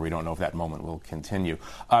standing for. We don't know if that moment will continue.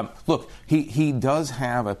 Look, he does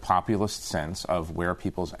have a populist sense of where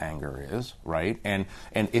people's anger is, right? And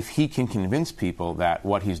if he can convince people that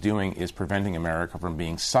what he's doing is preventing America from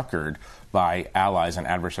being suckered by allies and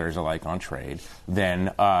adversaries alike on trade,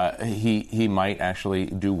 then he might actually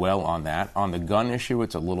do well on that. On the gun issue,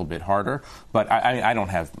 it's a little bit harder, but I don't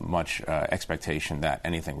have much expectation that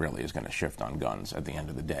anything really is going to shift on guns at the end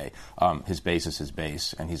of the day. His base is his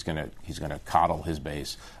base, and he's going to coddle his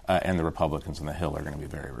base, and the Republicans on the Hill are going to be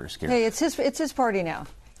very, very scared. Hey, it's his party now.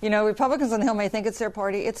 Republicans on the Hill may think it's their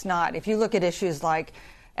party. It's not. If you look at issues like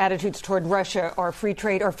attitudes toward Russia or free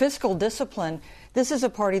trade or fiscal discipline, this is a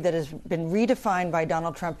party that has been redefined by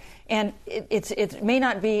Donald Trump, and it may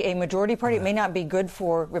not be a majority party. It may not be good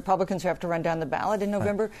for Republicans who have to run down the ballot in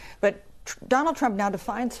November, but Donald Trump now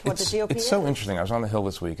defines what the GOP is. It's so interesting. I was on the Hill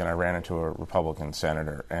this week, and I ran into a Republican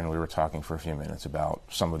senator, and we were talking for a few minutes about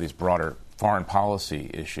some of these broader foreign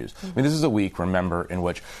policy issues. This is a week, remember, in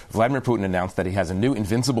which Vladimir Putin announced that he has a new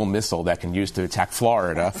invincible missile that can use to attack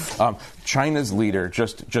Florida. China's leader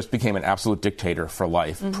just became an absolute dictator for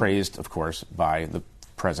life, praised, of course, by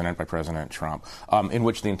President Trump, in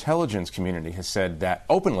which the intelligence community has said that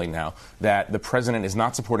openly now that the president is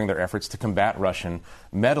not supporting their efforts to combat Russian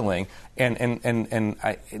meddling. And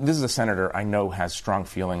this is a senator I know has strong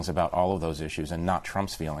feelings about all of those issues and not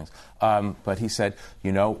Trump's feelings. But he said,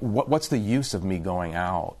 what's the use of me going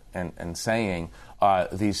out and saying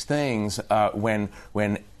these things when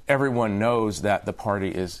everyone knows that the party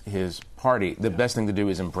is his party? The best thing to do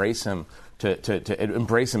is embrace him. To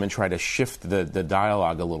embrace him and try to shift the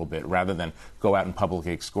dialogue a little bit rather than go out and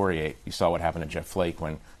publicly excoriate. You saw what happened to Jeff Flake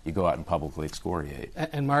when you go out and publicly excoriate.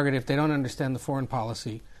 And Margaret, if they don't understand the foreign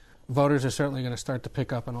policy voters are certainly going to start to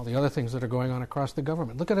pick up on all the other things that are going on across the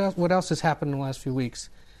government. Look at what else has happened in the last few weeks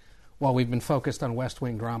while we've been focused on West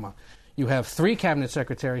Wing drama. You have 3 cabinet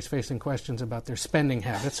secretaries facing questions about their spending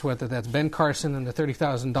habits, whether that's Ben Carson and the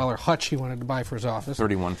 $30,000 hutch he wanted to buy for his office.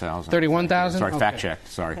 $31,000. $31,000? Sorry, okay. Fact checked.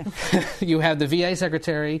 Sorry. You have the VA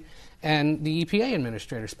secretary and the EPA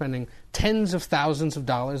administrator spending tens of thousands of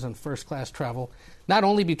dollars on first-class travel, not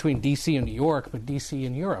only between D.C. and New York, but D.C.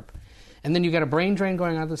 and Europe. And then you got a brain drain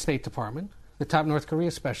going on at the State Department. The top North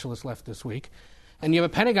Korea specialist left this week. And you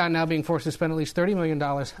have a Pentagon now being forced to spend at least $30 million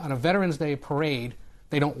on a Veterans Day parade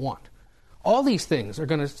they don't want. All these things are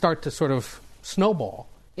going to start to sort of snowball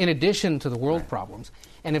in addition to the world problems.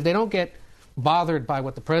 And if they don't get bothered by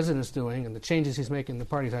what the president is doing and the changes he's making in the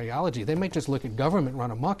party's ideology, they might just look at government run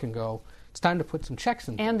amok and go, it's time to put some checks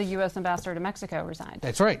in. And the U.S. ambassador to Mexico resigned.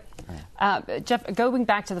 That's right. Jeff, going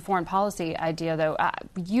back to the foreign policy idea, though,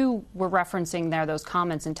 you were referencing there those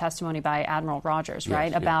comments and testimony by Admiral Rogers,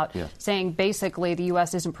 right, about saying basically the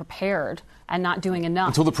U.S. isn't prepared and not doing enough.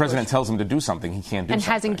 Until the president tells him to do something, he can't do and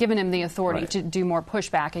something. Hasn't given him the authority to do more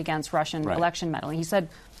pushback against Russian election meddling. He said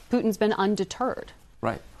Putin's been undeterred.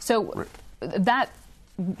 Right. So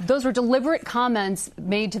those were deliberate comments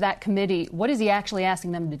made to that committee. What is he actually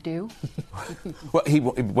asking them to do? Well,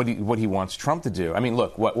 what he wants Trump to do. I mean,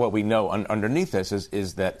 look, what we know underneath this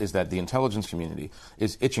is that the intelligence community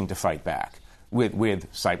is itching to fight back with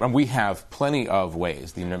cyber. And we have plenty of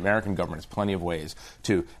ways. The American government has plenty of ways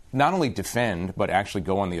to not only defend but actually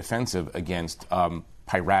go on the offensive against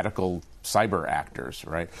piratical cyber actors,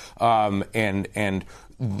 right? And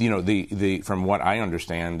you know, the from what I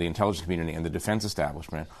understand, the intelligence community and the defense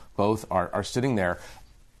establishment both are sitting there.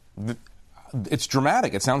 It's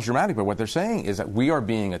dramatic. It sounds dramatic, but what they're saying is that we are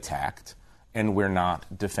being attacked and we're not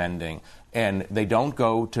defending. And they don't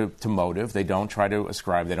go to motive. They don't try to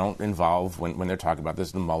ascribe. They don't involve, when they're talking about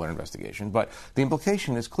this, the Mueller investigation. But the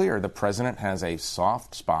implication is clear. The president has a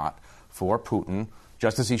soft spot for Putin,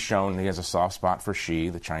 just as he's shown he has a soft spot for Xi,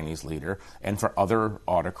 the Chinese leader, and for other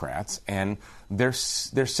autocrats. And they're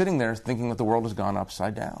sitting there thinking that the world has gone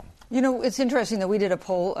upside down. You know, it's interesting that we did a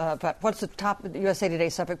poll about what's the top, USA Today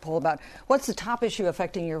Suffolk poll about what's the top issue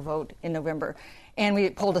affecting your vote in November. And we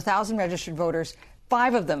polled 1,000 registered voters.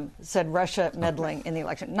 5 of them said Russia meddling in the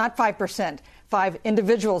election. Not 5%, 5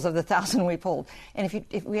 individuals of the 1,000 we polled. And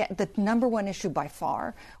the number one issue by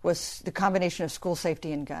far was the combination of school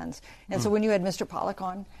safety and guns. And so when you had Mr. Pollack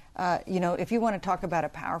on, you know, if you want to talk about a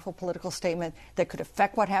powerful political statement that could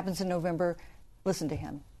affect what happens in November, listen to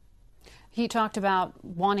him. He talked about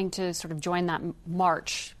wanting to sort of join that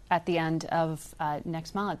march at the end of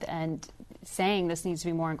next month and saying this needs to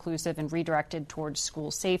be more inclusive and redirected towards school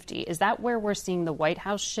safety. Is that where we're seeing the White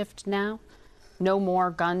House shift now? No more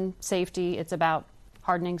gun safety. It's about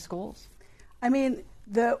hardening schools? I mean,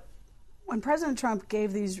 when President Trump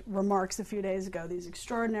gave these remarks a few days ago, these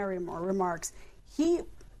extraordinary remarks,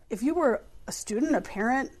 if you were a student, a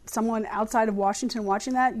parent, someone outside of Washington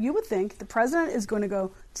watching that, you would think the president is going to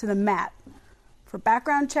go to the mat for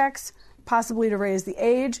background checks, possibly to raise the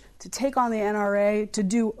age, to take on the NRA, to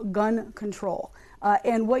do gun control.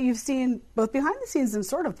 And what you've seen both behind the scenes and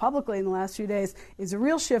sort of publicly in the last few days is a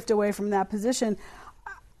real shift away from that position.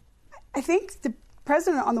 I think the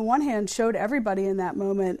president, on the one hand, showed everybody in that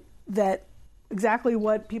moment that exactly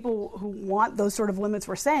what people who want those sort of limits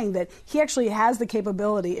were saying, that he actually has the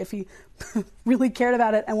capability, if he really cared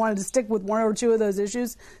about it and wanted to stick with 1 or 2 of those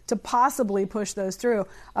issues, to possibly push those through.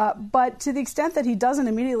 But to the extent that he doesn't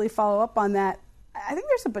immediately follow up on that, I think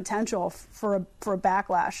there's a potential for a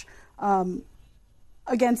backlash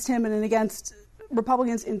against him and against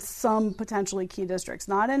Republicans in some potentially key districts.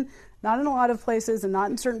 Not in a lot of places and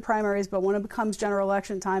not in certain primaries, but when it becomes general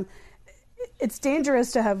election time, it's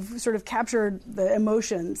dangerous to have sort of captured the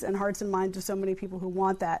emotions and hearts and minds of so many people who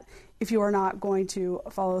want that if you are not going to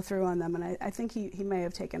follow through on them. And I think he may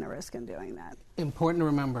have taken a risk in doing that. Important to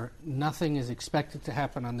remember, nothing is expected to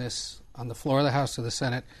happen on the floor of the House or the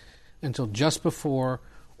Senate until just before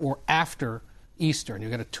or after Easter. And you've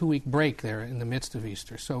got a 2-week break there in the midst of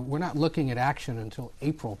Easter. So we're not looking at action until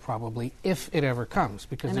April, probably, if it ever comes,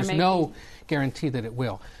 because there's no guarantee that it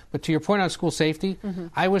will. But to your point on school safety,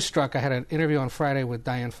 I was struck. I had an interview on Friday with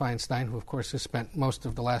Dianne Feinstein, who, of course, has spent most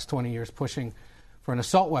of the last 20 years pushing for an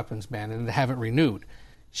assault weapons ban and to have it renewed.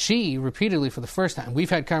 She repeatedly, for the first time, we've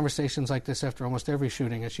had conversations like this after almost every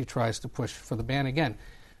shooting as she tries to push for the ban again,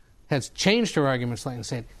 has changed her argument slightly and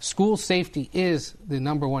said, school safety is the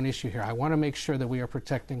number one issue here. I want to make sure that we are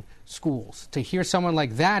protecting schools. To hear someone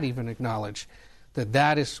like that even acknowledge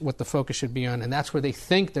that is what the focus should be on, and that's where they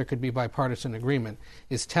think there could be bipartisan agreement,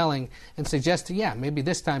 is telling and suggesting, maybe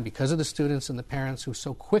this time, because of the students and the parents who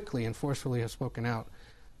so quickly and forcefully have spoken out,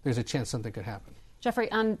 there's a chance something could happen.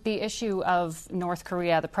 Jeffrey, on the issue of North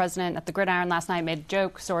Korea, the president at the Gridiron last night made a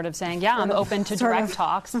joke sort of saying, I'm open to direct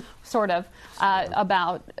talks,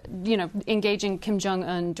 about, engaging Kim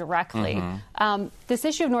Jong-un directly. Mm-hmm. This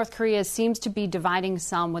issue of North Korea seems to be dividing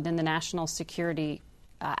some within the national security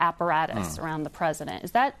apparatus around the president.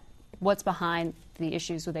 Is that what's behind the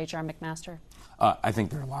issues with H.R. McMaster? I think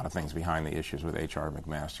there are a lot of things behind the issues with H.R.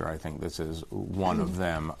 McMaster. I think this is one of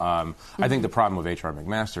them. I think the problem with H.R.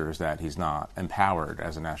 McMaster is that he's not empowered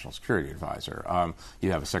as a national security advisor.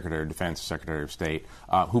 You have a Secretary of Defense, a Secretary of State,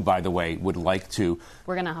 who, by the way, would like to...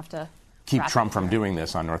 We're going to have to keep Trump from doing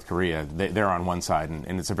this on North Korea. They're on one side,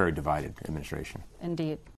 and it's a very divided administration.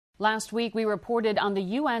 Indeed. Last week, we reported on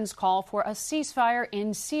the UN's call for a ceasefire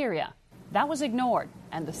in Syria. That was ignored,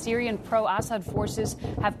 and the Syrian pro-Assad forces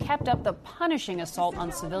have kept up the punishing assault on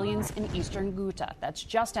civilians in eastern Ghouta. That's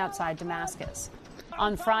just outside Damascus.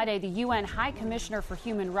 On Friday, the UN High Commissioner for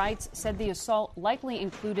Human Rights said the assault likely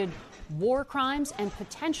included war crimes and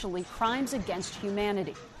potentially crimes against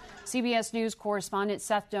humanity. CBS News correspondent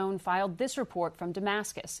Seth Doane filed this report from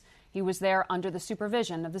Damascus. He was there under the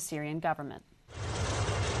supervision of the Syrian government.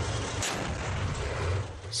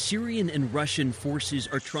 Syrian and Russian forces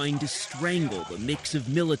are trying to strangle the mix of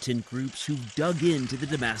militant groups who've dug into the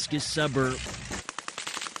Damascus suburb.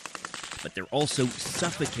 But they're also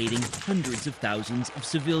suffocating hundreds of thousands of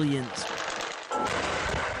civilians.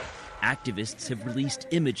 Activists have released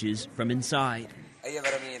images from inside.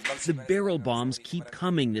 The barrel bombs keep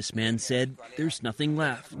coming, this man said. There's nothing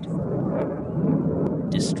left.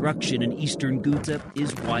 Destruction in eastern Ghouta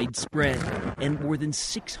is widespread, and more than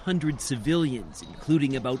 600 civilians,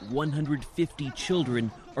 including about 150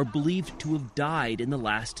 children, are believed to have died in the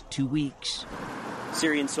last 2 weeks.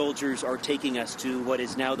 Syrian soldiers are taking us to what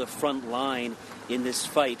is now the front line in this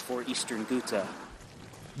fight for eastern Ghouta.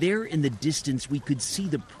 There in the distance, we could see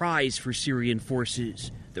the prize for Syrian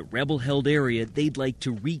forces, the rebel-held area they'd like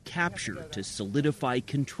to recapture to solidify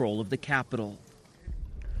control of the capital.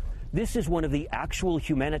 This is one of the actual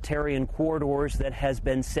humanitarian corridors that has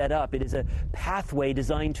been set up. It is a pathway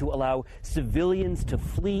designed to allow civilians to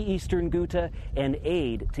flee eastern Ghouta and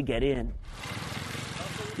aid to get in.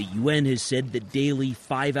 The UN has said the daily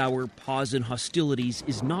 5-hour pause in hostilities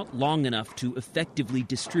is not long enough to effectively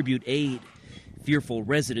distribute aid. Fearful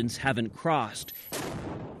residents haven't crossed.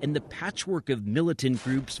 And the patchwork of militant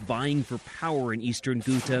groups vying for power in eastern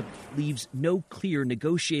Ghouta leaves no clear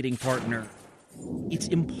negotiating partner. It's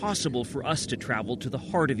impossible for us to travel to the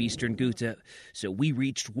heart of eastern Ghouta, so we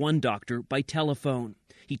reached one doctor by telephone.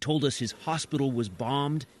 He told us his hospital was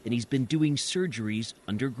bombed and he's been doing surgeries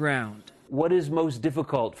underground. What is most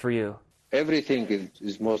difficult for you? Everything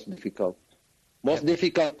is most difficult. Most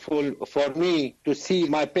difficult for me to see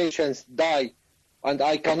my patients die, and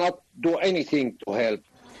I cannot do anything to help.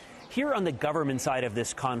 Here on the government side of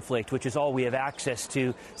this conflict, which is all we have access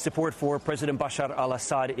to, support for President Bashar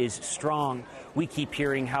al-Assad is strong. We keep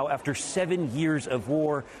hearing how after 7 years of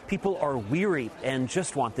war, people are weary and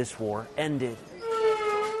just want this war ended.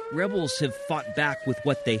 Rebels have fought back with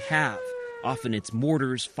what they have. Often it's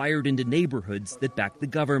mortars fired into neighborhoods that back the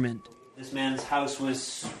government. This man's house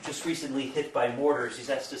was just recently hit by mortars.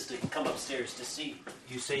 He's asked us to come upstairs to see.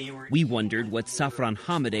 You say you were... We wondered what Safran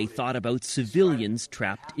Hamadeh thought about civilians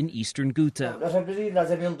trapped in eastern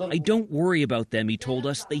Ghouta. I don't worry about them, he told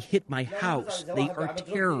us. They hit my house. They are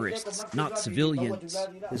terrorists, not civilians.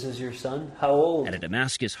 This is your son? How old? At a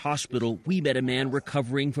Damascus hospital, we met a man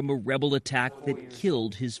recovering from a rebel attack that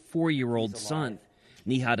killed his 4-year-old son.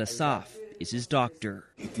 Nihad Asaf is his doctor.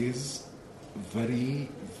 It is very,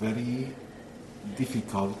 very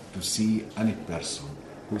difficult to see any person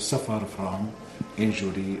who suffer from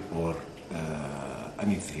injury or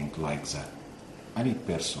anything like that. Any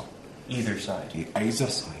person. Either side. Either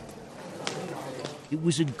side. It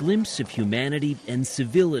was a glimpse of humanity and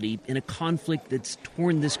civility in a conflict that's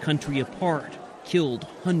torn this country apart, killed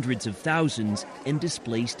hundreds of thousands, and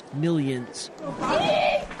displaced millions.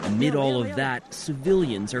 Amid all of that,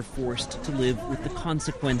 civilians are forced to live with the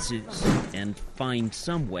consequences and find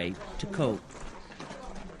some way to cope.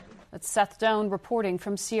 That's Seth Doane reporting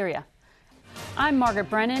from Syria. I'm Margaret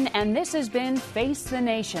Brennan, and this has been Face the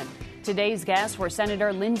Nation. Today's guests were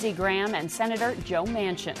Senator Lindsey Graham and Senator Joe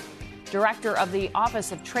Manchin. Director of the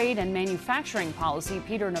Office of Trade and Manufacturing Policy,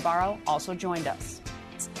 Peter Navarro, also joined us.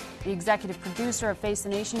 The executive producer of Face the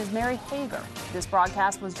Nation is Mary Hager. This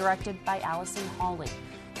broadcast was directed by Allison Hawley.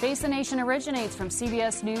 Face the Nation originates from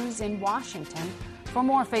CBS News in Washington. For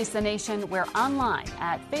more Face the Nation, we're online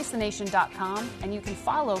at facethenation.com, and you can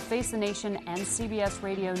follow Face the Nation and CBS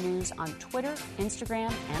Radio News on Twitter,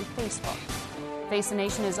 Instagram, and Facebook. Face the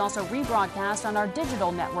Nation is also rebroadcast on our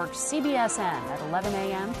digital network, CBSN, at 11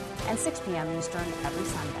 a.m. and 6 p.m. Eastern every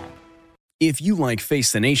Sunday. If you like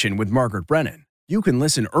Face the Nation with Margaret Brennan, you can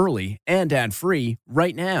listen early and ad-free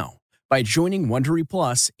right now by joining Wondery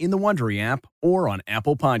Plus in the Wondery app or on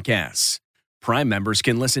Apple Podcasts. Prime members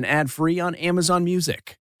can listen ad-free on Amazon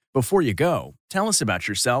Music. Before you go, tell us about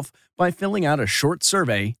yourself by filling out a short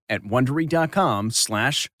survey at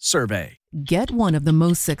Wondery.com/survey. Get one of the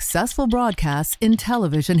most successful broadcasts in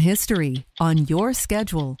television history on your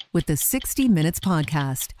schedule with the 60 Minutes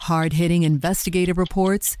podcast. Hard-hitting investigative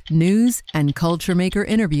reports, news, and culture maker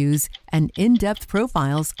interviews, and in-depth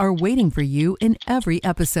profiles are waiting for you in every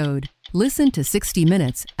episode. Listen to 60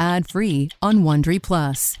 Minutes ad-free on Wondery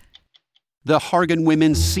Plus. The Hargan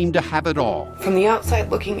women seem to have it all. From the outside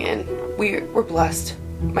looking in, we were blessed.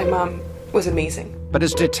 My mom was amazing. But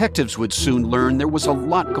as detectives would soon learn, there was a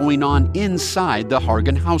lot going on inside the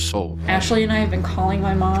Hargan household. Ashley and I have been calling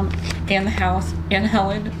my mom and the house and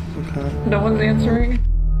Helen. Okay. No one's answering.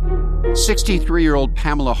 63-year-old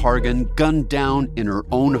Pamela Hargan gunned down in her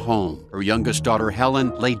own home. Her youngest daughter,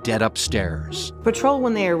 Helen, lay dead upstairs. Patrol,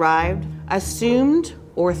 when they arrived, assumed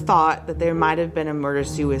or thought that there might have been a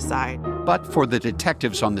murder-suicide. But for the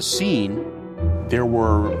detectives on the scene, there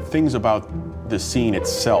were things about the scene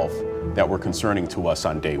itself that were concerning to us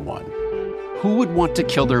on day one. Who would want to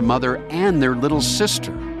kill their mother and their little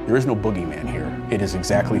sister? There is no boogeyman here. It is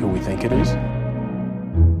exactly who we think it is.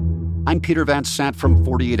 I'm Peter Van Sant from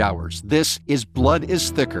 48 Hours. This is Blood is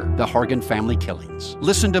Thicker, the Hargan Family Killings.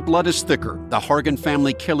 Listen to Blood is Thicker, the Hargan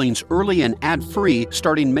Family Killings early and ad-free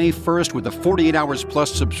starting May 1st with a 48 Hours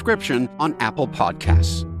Plus subscription on Apple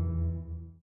Podcasts.